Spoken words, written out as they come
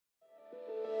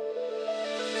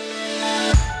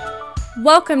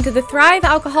Welcome to the Thrive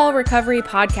Alcohol Recovery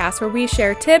Podcast, where we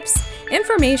share tips,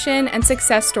 information, and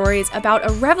success stories about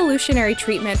a revolutionary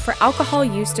treatment for alcohol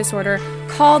use disorder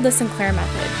called the Sinclair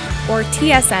method, or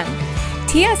TSM.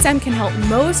 TSM can help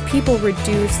most people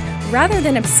reduce rather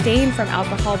than abstain from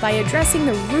alcohol by addressing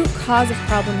the root cause of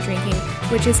problem drinking,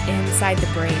 which is inside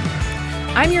the brain.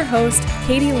 I'm your host,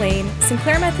 Katie Lane,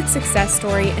 Sinclair Method success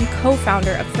story and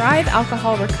co-founder of Thrive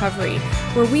Alcohol Recovery,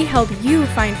 where we help you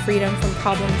find freedom from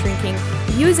problem drinking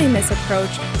using this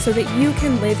approach so that you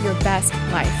can live your best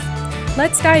life.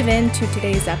 Let's dive into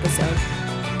today's episode.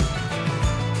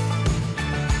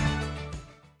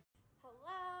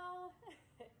 Hello.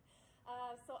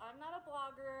 So I'm not a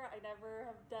blogger. I never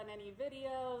have done any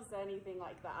videos, anything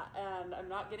like that. And I'm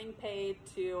not getting paid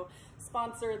to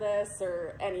sponsor this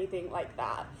or anything like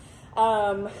that.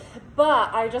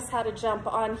 But I just had to jump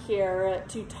on here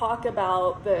to talk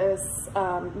about this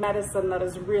medicine that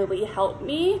has really helped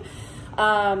me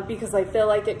because I feel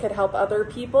like it could help other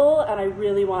people and I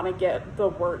really want to get the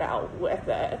word out with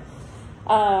it.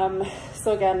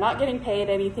 So again, not getting paid,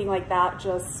 anything like that,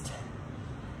 just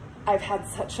I've had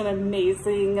such an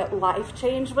amazing life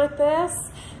change with this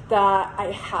that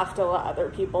I have to let other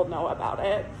people know about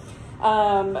it.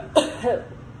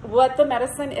 What the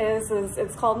medicine is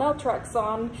it's called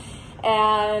Naltrexone,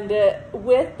 and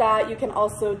with that you can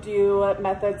also do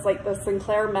methods like the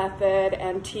Sinclair method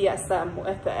and TSM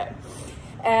with it.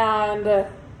 And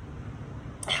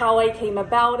how I came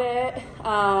about it,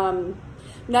 I'm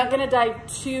not going to dive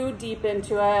too deep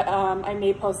into it. I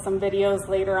may post some videos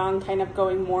later on kind of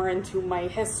going more into my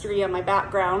history and my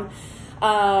background.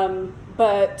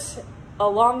 But a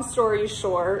long story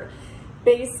short,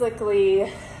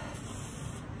 basically,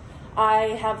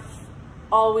 I have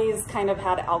always kind of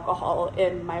had alcohol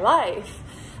in my life.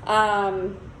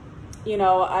 You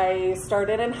know, I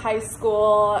started in high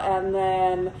school and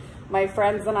then my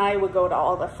friends and I would go to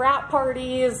all the frat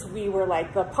parties. We were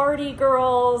like the party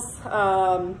girls.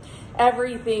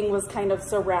 Everything was kind of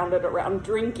surrounded around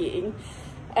drinking.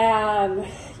 And,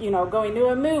 you know, going to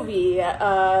a movie,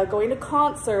 going to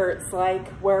concerts, like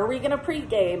where are we going to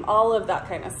pregame, all of that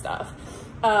kind of stuff.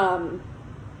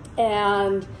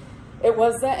 And it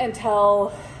wasn't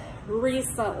until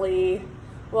recently,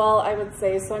 well, I would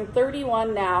say, so I'm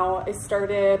 31 now. I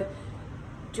started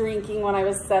drinking when I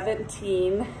was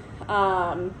 17.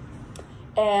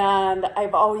 And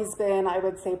I've always been, I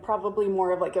would say, probably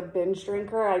more of like a binge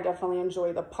drinker. I definitely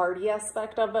enjoy the party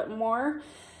aspect of it more.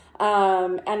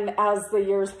 And as the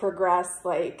years progressed,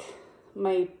 like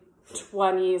my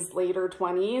 20s, later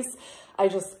 20s, I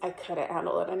couldn't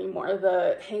handle it anymore.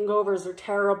 The hangovers are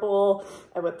terrible.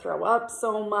 I would throw up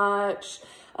so much.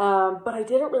 But I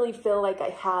didn't really feel like I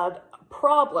had a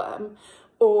problem.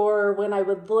 Or when I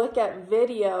would look at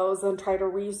videos and try to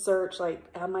research, like,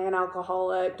 am I an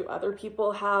alcoholic? Do other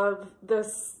people have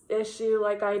this issue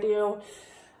like I do?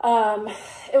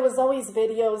 It was always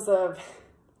videos of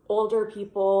older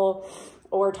people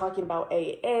or talking about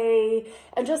AA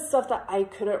and just stuff that I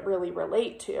couldn't really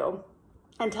relate to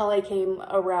until I came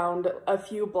around a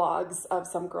few blogs of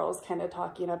some girls kind of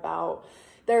talking about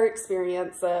their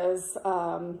experiences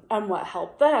and what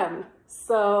helped them.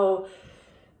 So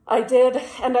I did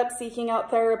end up seeking out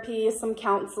therapy, some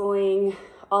counseling,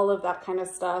 all of that kind of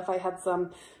stuff. I had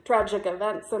some tragic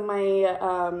events in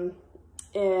my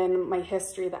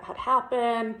history that had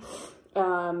happened.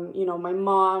 You know, my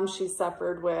mom, she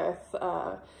suffered with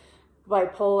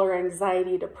bipolar,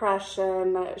 anxiety,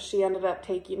 depression. She ended up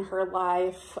taking her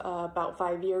life about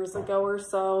 5 years ago or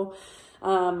so.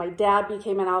 My dad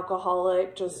became an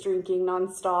alcoholic, just drinking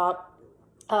nonstop.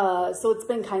 So it's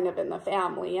been kind of in the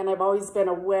family, and I've always been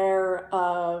aware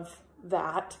of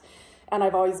that. And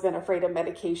I've always been afraid of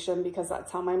medication because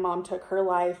that's how my mom took her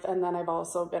life. And then I've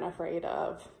also been afraid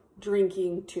of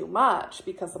drinking too much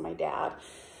because of my dad.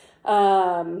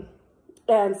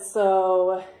 And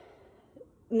so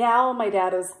now my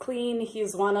dad is clean.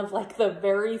 He's one of like the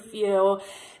very few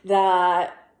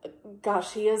that,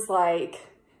 gosh, he is like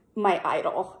my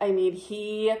idol. I mean,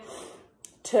 he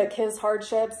took his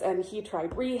hardships and he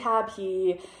tried rehab.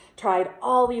 He tried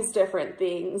all these different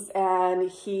things,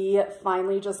 and he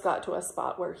finally just got to a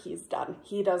spot where he's done.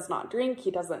 He does not drink.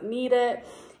 He doesn't need it.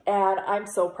 And I'm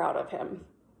so proud of him.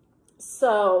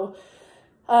 So,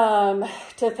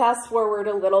 to fast forward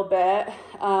a little bit,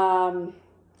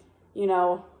 you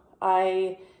know,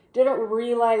 I didn't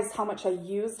realize how much I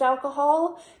used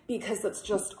alcohol because it's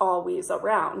just always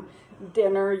around.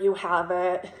 Dinner, you have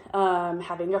it,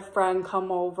 having a friend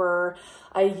come over.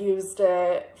 I used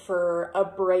it for a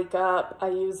breakup. I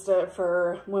used it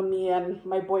for when me and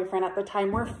my boyfriend at the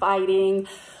time were fighting.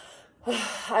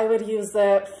 I would use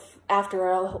it after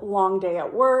a long day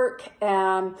at work,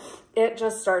 and it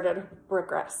just started to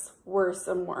progress worse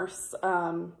and worse,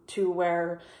 to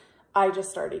where I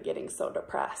just started getting so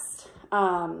depressed.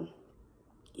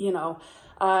 You know,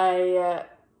 I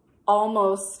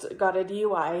almost got a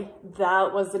DUI.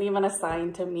 That wasn't even a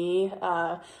sign to me.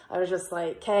 I was just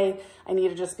like, hey, I need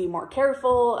to just be more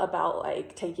careful about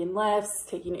like taking lifts,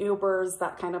 taking Ubers,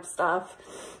 that kind of stuff.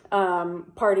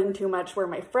 Partying too much where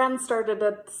my friends started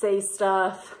to say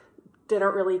stuff.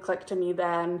 Didn't really click to me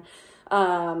then.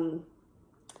 And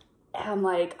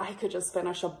like, I could just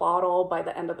finish a bottle by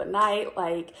the end of the night.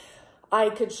 Like, I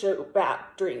could shoot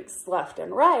back drinks left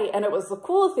and right. And it was the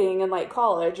cool thing in like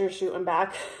college, you're shooting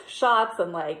back shots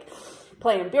and like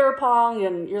playing beer pong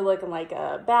and you're looking like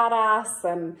a badass.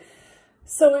 And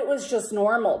so it was just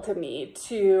normal to me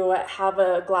to have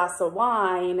a glass of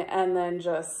wine and then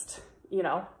just, you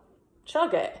know,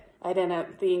 chug it. I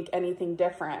didn't think anything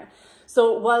different.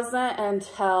 So it wasn't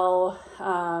until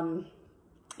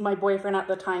my boyfriend at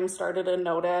the time started to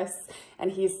notice,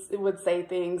 and he would say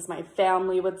things, my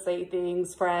family would say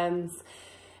things, friends,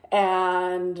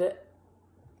 and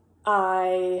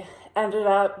I ended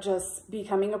up just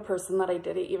becoming a person that I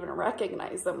didn't even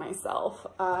recognize in myself.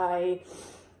 I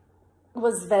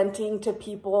was venting to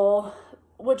people,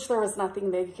 which there was nothing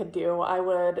they could do. I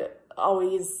would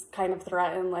always kind of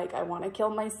threaten, like, I want to kill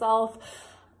myself.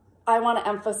 I want to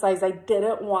emphasize, I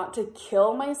didn't want to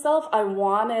kill myself. I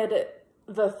wanted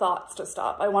the thoughts to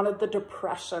stop. I wanted the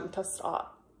depression to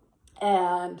stop.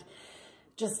 And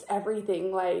just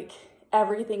everything led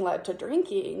to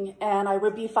drinking. And I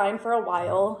would be fine for a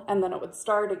while and then it would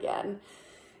start again.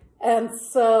 And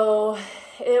so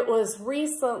it was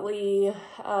recently,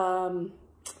 July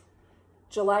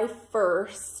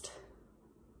 1st,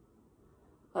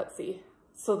 let's see.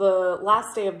 So the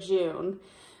last day of June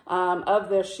of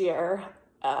this year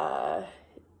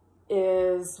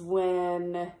is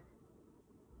when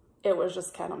it was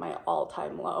just kind of my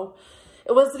all-time low.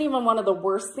 It wasn't even one of the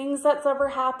worst things that's ever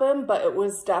happened, but it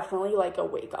was definitely like a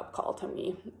wake-up call to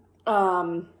me.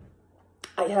 I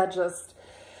had just,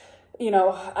 you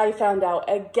know, I found out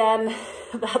again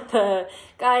that the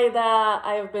guy that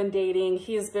I've been dating,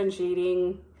 he's been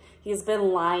cheating, he's been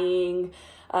lying,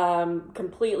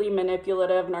 completely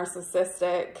manipulative,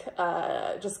 narcissistic.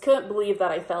 Just couldn't believe that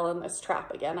I fell in this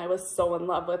trap again. I was so in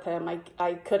love with him.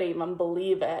 I couldn't even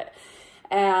believe it.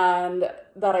 And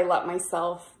that I let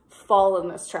myself fall in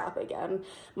this trap again.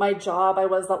 My job, I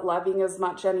wasn't loving as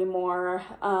much anymore.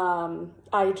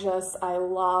 I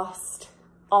lost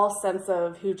all sense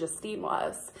of who Justine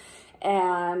was.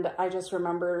 And I just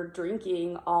remember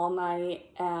drinking all night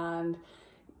and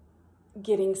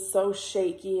getting so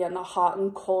shaky and the hot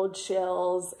and cold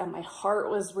chills and my heart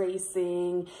was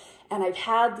racing. And I've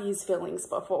had these feelings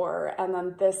before. And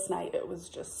then this night it was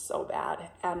just so bad.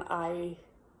 And I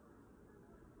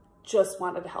just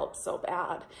wanted help so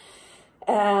bad.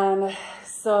 And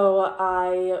so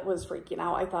I was freaking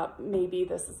out. I thought, maybe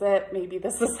this is it. Maybe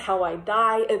this is how I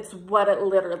die. It's what it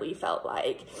literally felt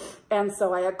like. And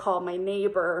so I had called my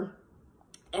neighbor,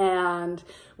 and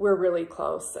we're really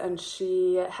close. And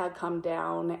she had come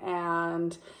down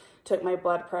and took my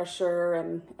blood pressure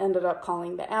and ended up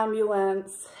calling the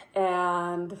ambulance.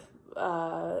 And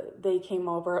they came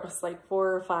over. It was like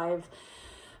 4 or 5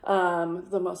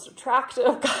 the most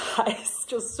attractive guys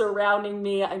just surrounding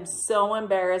me. I'm so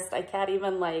embarrassed. I can't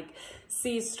even like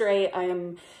see straight.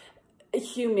 I'm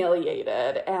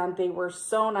humiliated, and they were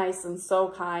so nice and so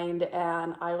kind.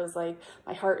 And I was like,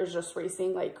 my heart is just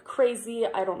racing like crazy.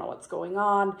 I don't know what's going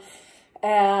on.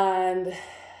 And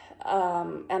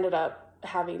ended up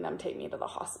having them take me to the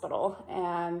hospital.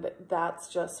 And that's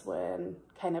just when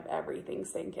kind of everything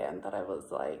sank in, that I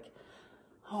was like,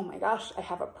 oh my gosh, I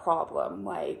have a problem.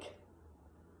 Like,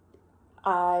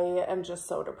 I am just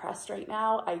so depressed right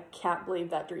now. I can't believe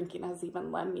that drinking has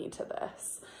even led me to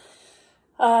this.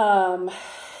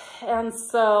 And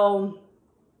so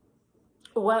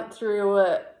went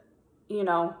through, you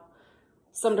know,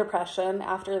 some depression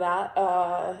after that.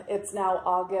 It's now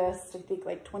August, I think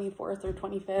like 24th or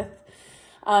 25th.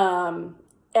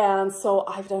 And so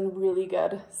I've done really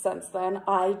good since then.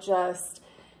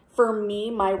 For me,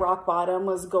 my rock bottom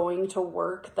was going to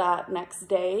work that next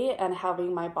day and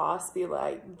having my boss be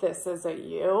like, this isn't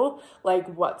you, like,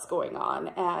 what's going on?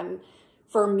 And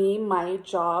for me, my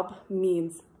job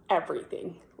means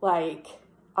everything. Like,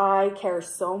 I care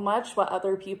so much what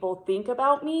other people think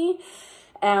about me.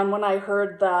 And when I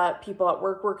heard that people at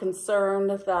work were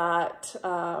concerned that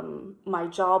my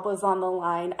job was on the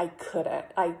line, I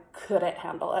couldn't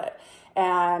handle it.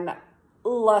 And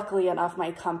luckily enough,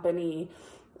 my company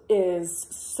is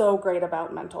so great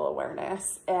about mental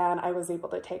awareness. And I was able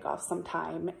to take off some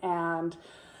time and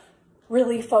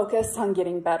really focus on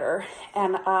getting better.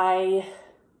 And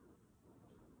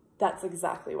that's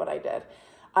exactly what I did.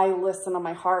 I listened to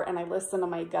my heart and I listened to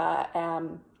my gut,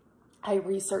 and I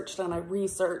researched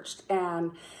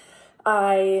and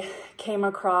I came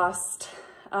across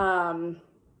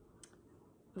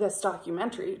this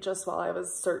documentary just while I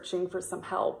was searching for some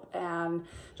help, and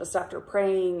just after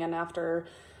praying and after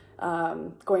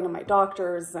going to my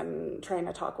doctors and trying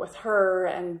to talk with her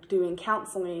and doing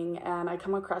counseling, and I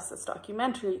come across this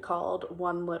documentary called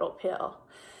One Little Pill.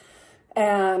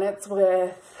 And it's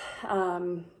with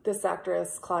this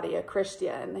actress, Claudia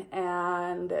Christian,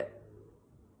 and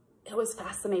it was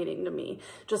fascinating to me.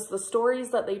 Just the stories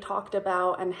that they talked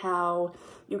about and how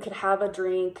you could have a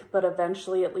drink, but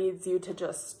eventually it leads you to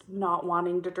just not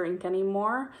wanting to drink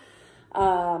anymore.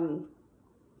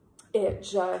 It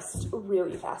just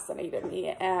really fascinated me,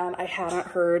 and I hadn't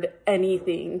heard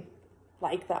anything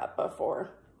like that before.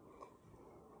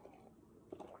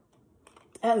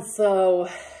 And so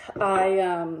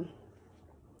I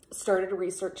started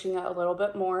researching it a little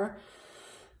bit more.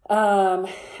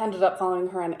 Ended up following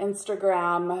her on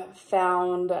Instagram,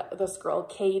 found this girl,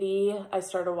 Katie. I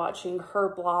started watching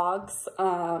her blogs,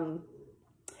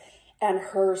 and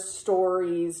her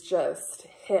stories just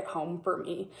hit home for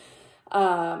me.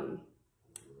 And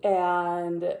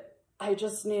I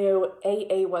just knew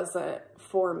AA wasn't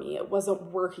for me. It wasn't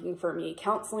working for me.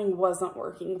 Counseling wasn't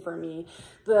working for me.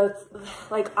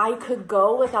 I could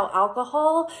go without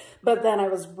alcohol, but then I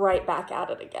was right back at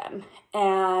it again.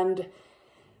 And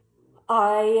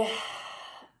I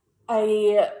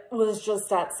was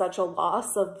just at such a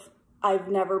loss of, I've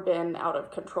never been out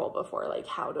of control before. Like,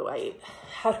 how do I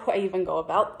even go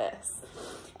about this?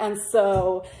 And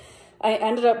so I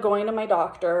ended up going to my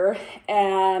doctor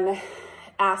and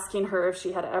asking her if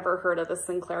she had ever heard of the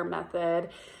Sinclair method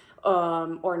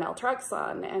or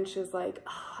Naltrexone. And she was like,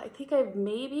 oh, I think I've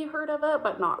maybe heard of it,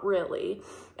 but not really.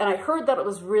 And I heard that it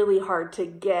was really hard to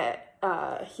get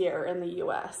here in the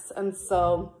US. And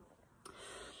so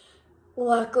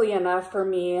luckily enough for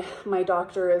me, my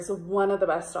doctor is one of the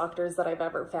best doctors that I've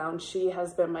ever found. She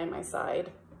has been by my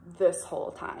side this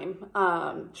whole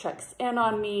time, checks in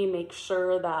on me, makes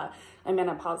sure that I'm in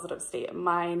a positive state of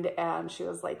mind, and she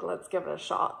was like, let's give it a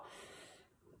shot.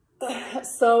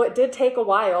 So it did take a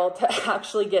while to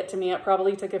actually get to me. It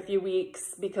probably took a few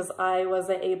weeks because I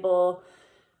wasn't able,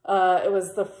 it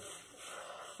was the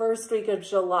first week of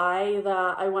July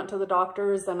that I went to the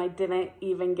doctors, and I didn't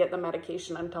even get the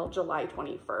medication until July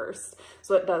 21st.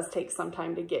 So it does take some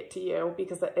time to get to you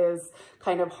because it is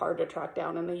kind of hard to track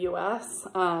down in the US.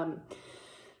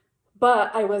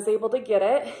 But I was able to get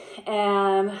it,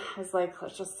 and I was like,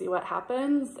 let's just see what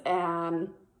happens. And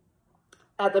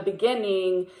at the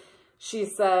beginning,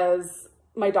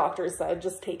 my doctor said,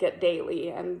 just take it daily,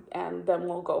 and then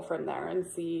we'll go from there and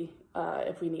see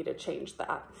if we need to change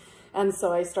that. And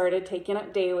so I started taking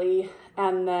it daily.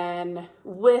 And then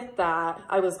with that,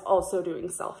 I was also doing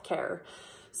self-care.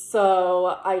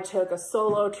 So I took a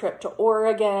solo trip to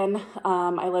Oregon.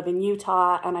 I live in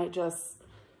Utah, and I just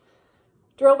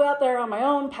drove out there on my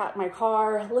own, packed my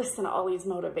car, listened to all these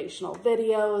motivational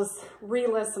videos,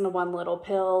 re-listened to One Little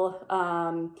Pill,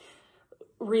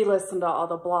 re-listened to all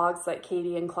the blogs that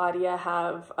Katie and Claudia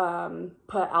have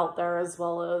put out there, as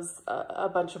well as a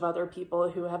bunch of other people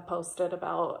who have posted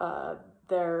about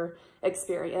their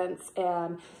experience.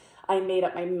 And I made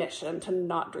it my mission to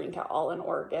not drink at all in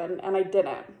Oregon, and I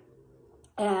didn't.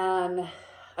 And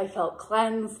I felt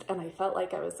cleansed, and I felt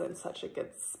like I was in such a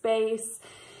good space.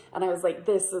 And I was like,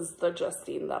 this is the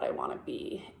Justine that I want to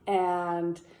be.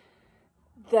 And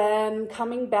then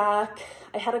coming back,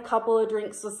 I had a couple of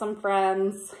drinks with some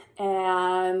friends,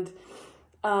 and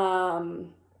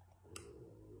then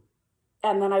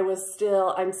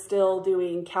I'm still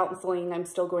doing counseling. I'm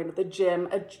still going to the gym.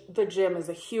 The gym is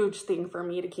a huge thing for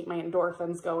me to keep my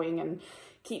endorphins going and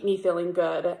keep me feeling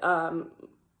good.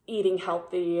 Eating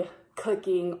healthy,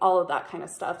 cooking, all of that kind of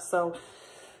stuff. So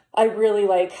I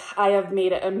have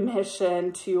made it a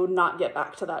mission to not get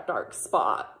back to that dark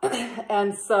spot.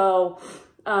 And so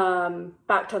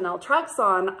back to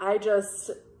Naltrexone,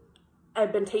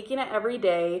 I've been taking it every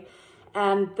day.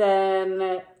 And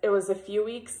then it was a few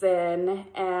weeks in,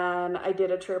 and I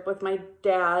did a trip with my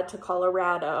dad to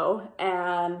Colorado,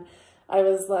 and I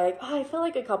was like, oh, I feel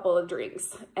like a couple of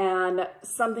drinks. And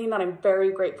something that I'm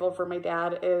very grateful for my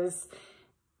dad is,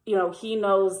 you know, he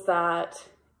knows that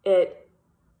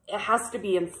it has to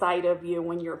be inside of you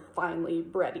when you're finally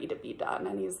ready to be done.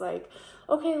 And he's like,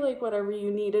 okay, like whatever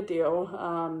you need to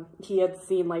do. He had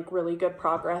seen like really good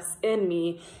progress in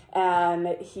me,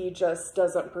 and he just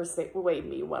doesn't persuade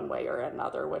me one way or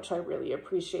another, which I really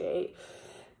appreciate.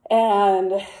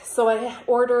 And so I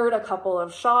ordered a couple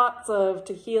of shots of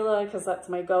tequila because that's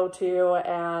my go-to,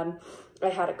 and I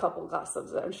had a couple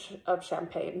glasses of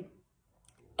champagne.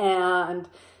 And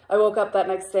I woke up that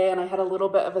next day and I had a little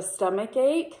bit of a stomach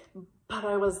ache, but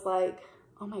I was like,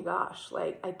 oh my gosh,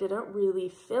 like I didn't really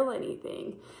feel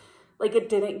anything. Like it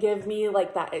didn't give me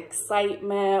like that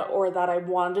excitement or that I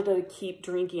wanted to keep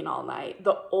drinking all night.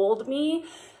 The old me,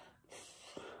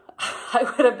 I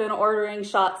would have been ordering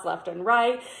shots left and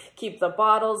right, keep the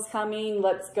bottles coming,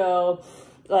 let's go,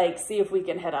 like, see if we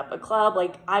can hit up a club.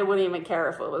 Like, I wouldn't even care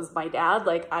if it was my dad.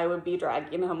 Like, I would be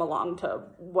dragging him along to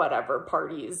whatever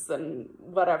parties and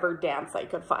whatever dance I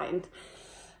could find.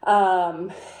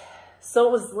 So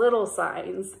it was little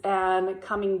signs, and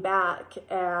coming back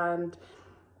and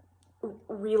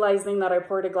realizing that I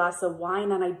poured a glass of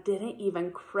wine and I didn't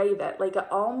even crave it. Like,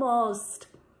 it almost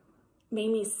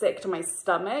made me sick to my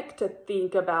stomach to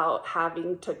think about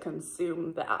having to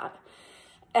consume that.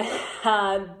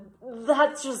 And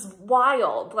that's just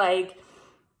wild. Like,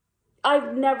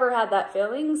 I've never had that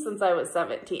feeling since I was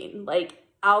 17. Like,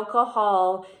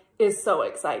 alcohol is so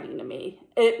exciting to me.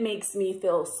 It makes me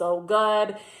feel so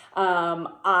good.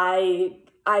 I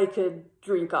could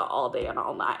drink it all day and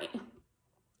all night.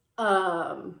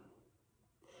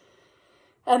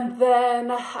 And then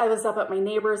I was up at my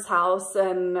neighbor's house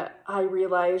and I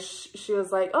realized she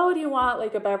was like, oh, do you want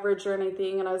like a beverage or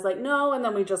anything? And I was like, no. And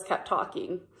then we just kept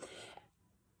talking.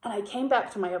 And I came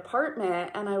back to my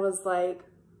apartment and I was like,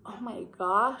 oh my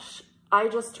gosh, I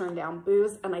just turned down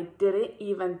booze and I didn't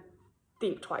even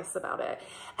think twice about it.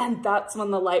 And that's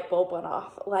when the light bulb went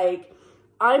off. Like,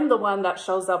 I'm the one that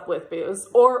shows up with booze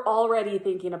or already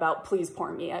thinking about, please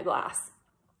pour me a glass.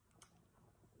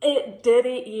 It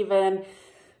didn't even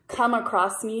come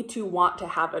across me to want to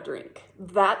have a drink.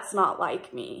 That's not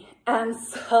like me. And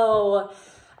so,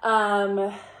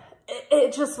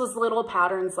 it just was little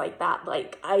patterns like that.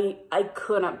 Like, I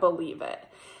couldn't believe it.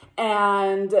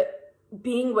 And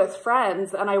being with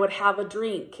friends, and I would have a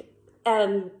drink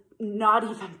and not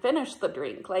even finish the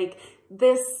drink. Like,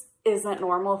 this isn't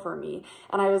normal for me.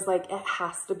 And I was like, it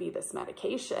has to be this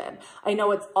medication. I know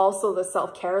it's also the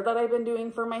self-care that I've been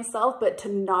doing for myself, but to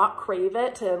not crave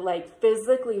it, to like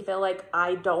physically feel like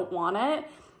I don't want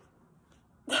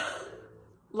it,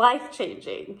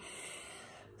 life-changing.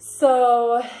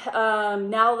 So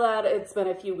now that it's been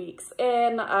a few weeks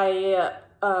in, I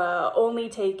only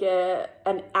take it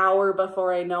an hour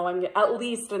before I know at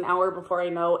least an hour before I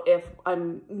know if I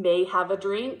may have a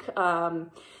drink.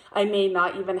 I may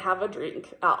not even have a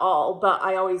drink at all, but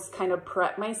I always kind of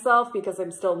prep myself because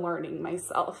I'm still learning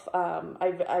myself.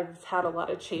 I've had a lot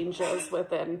of changes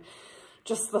within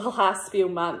just the last few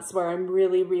months where I'm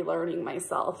really relearning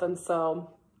myself. And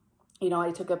so, you know,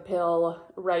 I took a pill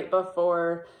right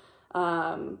before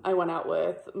I went out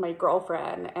with my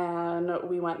girlfriend and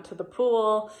we went to the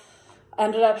pool,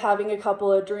 ended up having a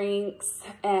couple of drinks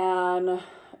and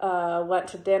went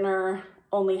to dinner,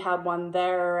 only had one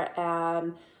there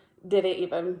and didn't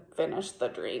even finish the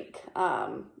drink.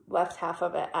 Left half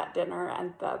of it at dinner,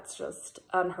 and that's just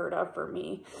unheard of for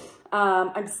me.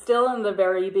 I'm still in the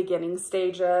very beginning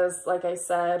stages. Like I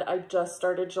said, I just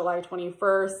started July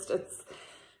 21st. It's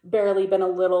barely been a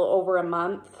little over a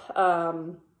month.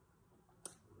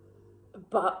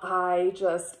 But I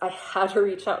had to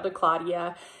reach out to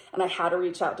Claudia and I had to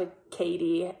reach out to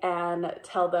Katie and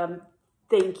tell them,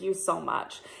 thank you so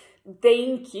much.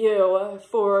 Thank you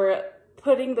for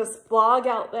putting this blog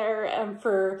out there and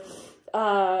for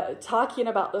talking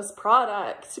about this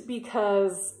product,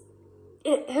 because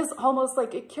it is almost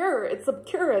like a cure. It's a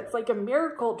cure. It's like a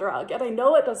miracle drug. And I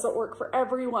know it doesn't work for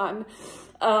everyone.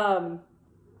 But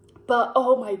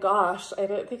oh my gosh, I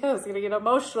didn't think I was going to get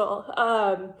emotional.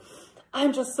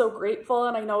 I'm just so grateful.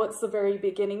 And I know it's the very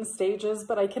beginning stages,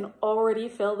 but I can already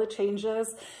feel the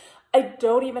changes. I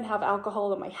don't even have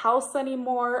alcohol in my house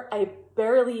anymore. I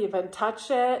barely even touch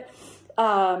it.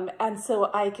 And so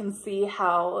I can see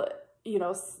how, you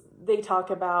know, they talk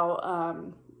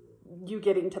about you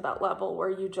getting to that level where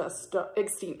you just,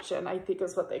 extinction, I think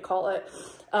is what they call it,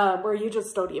 where you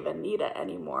just don't even need it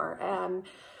anymore. And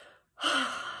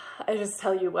I just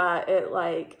tell you what, it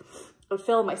like, I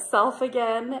feel myself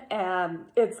again, and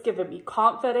it's given me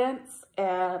confidence,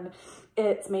 and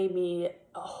it's made me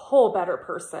a whole better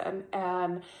person,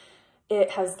 and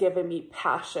it has given me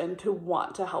passion to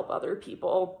want to help other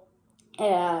people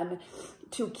and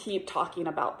to keep talking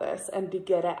about this and to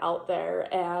get it out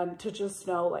there and to just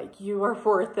know like you are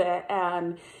worth it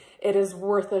and it is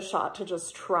worth a shot to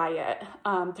just try it.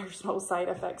 There's no side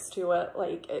effects to it.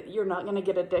 Like you're not going to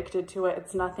get addicted to it.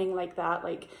 It's nothing like that.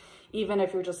 Like even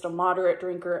if you're just a moderate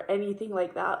drinker, anything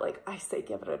like that, like I say,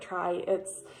 give it a try.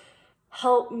 It's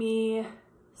helped me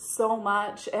so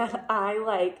much. And I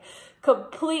like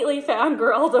completely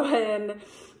fangirled when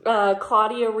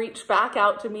Claudia reached back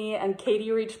out to me and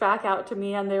Katie reached back out to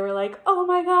me and they were like, oh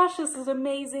my gosh, this is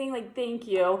amazing. Like, thank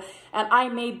you. And I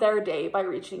made their day by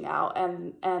reaching out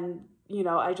and, you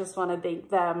know, I just want to thank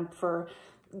them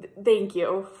thank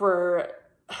you for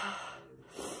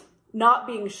not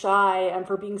being shy and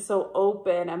for being so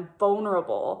open and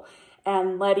vulnerable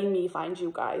and letting me find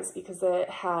you guys, because it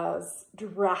has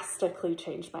drastically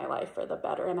changed my life for the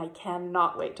better. And I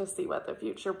cannot wait to see what the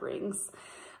future brings.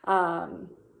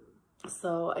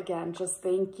 So again, just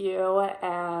thank you.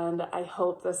 And I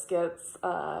hope this gets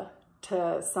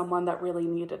to someone that really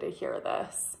needed to hear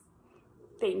this.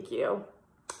 Thank you.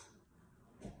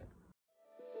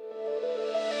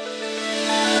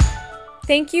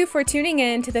 Thank you for tuning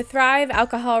in to the Thrive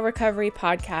Alcohol Recovery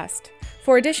Podcast.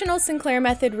 For additional Sinclair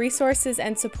Method resources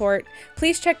and support,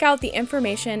 please check out the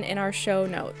information in our show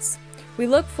notes. We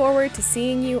look forward to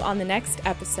seeing you on the next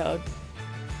episode.